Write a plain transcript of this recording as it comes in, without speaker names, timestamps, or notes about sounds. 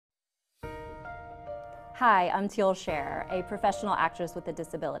Hi, I'm Teal Sherer, a professional actress with a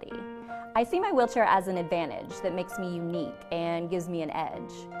disability. I see my wheelchair as an advantage that makes me unique and gives me an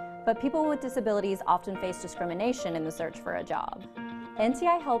edge. But people with disabilities often face discrimination in the search for a job.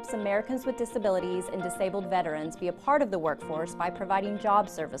 NTI helps Americans with disabilities and disabled veterans be a part of the workforce by providing job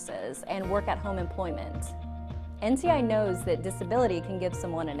services and work-at-home employment. NTI knows that disability can give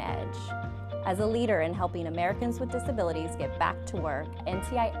someone an edge. As a leader in helping Americans with disabilities get back to work,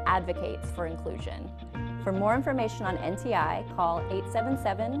 NTI advocates for inclusion. For more information on NTI, call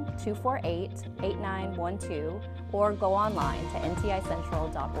 877-248-8912 or go online to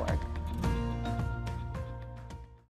nti-central.org.